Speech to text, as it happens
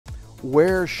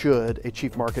Where should a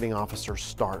chief marketing officer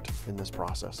start in this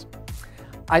process?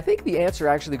 I think the answer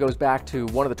actually goes back to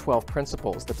one of the 12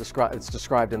 principles that it's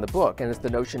described in the book, and it's the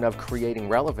notion of creating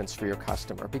relevance for your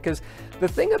customer. Because the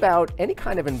thing about any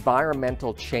kind of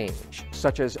environmental change,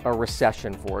 such as a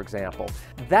recession, for example,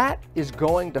 that is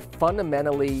going to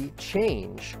fundamentally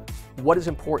change what is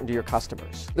important to your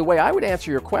customers. The way I would answer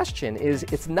your question is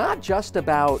it's not just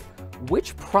about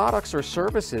which products or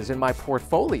services in my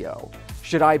portfolio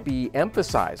should I be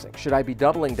emphasizing, should I be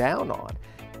doubling down on.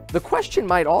 The question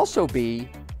might also be,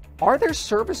 are there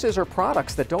services or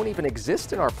products that don't even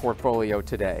exist in our portfolio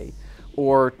today,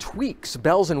 or tweaks,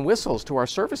 bells and whistles to our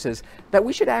services that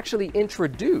we should actually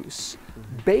introduce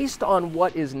based on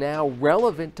what is now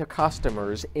relevant to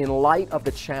customers in light of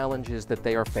the challenges that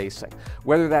they are facing?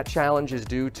 Whether that challenge is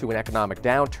due to an economic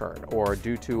downturn or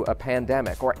due to a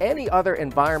pandemic or any other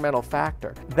environmental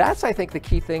factor. That's, I think, the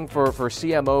key thing for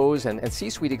CMOs and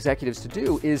C-suite executives to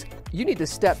do is you need to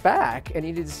step back and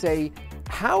you need to say,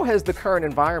 how has the current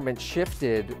environment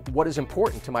shifted what is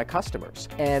important to my customers?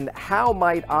 And how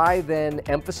might I then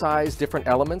emphasize different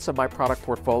elements of my product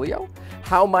portfolio?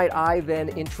 How might I then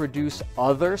introduce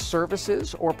other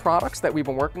services or products that we've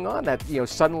been working on that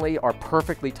suddenly are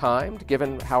perfectly timed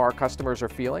given how our customers are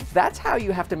feeling? That's how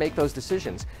you have to make those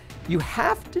decisions. You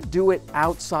have to do it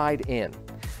outside in.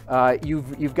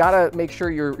 You've got to make sure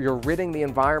you're ridding the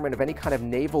environment of any kind of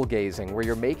navel gazing where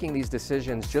you're making these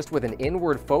decisions just with an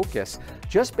inward focus,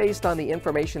 just based on the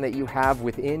information that you have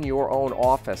within your own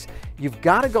office. You've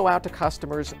got to go out to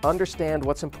customers, understand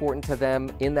what's important to them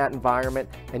in that environment,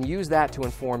 and use that to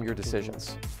inform your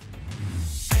decisions.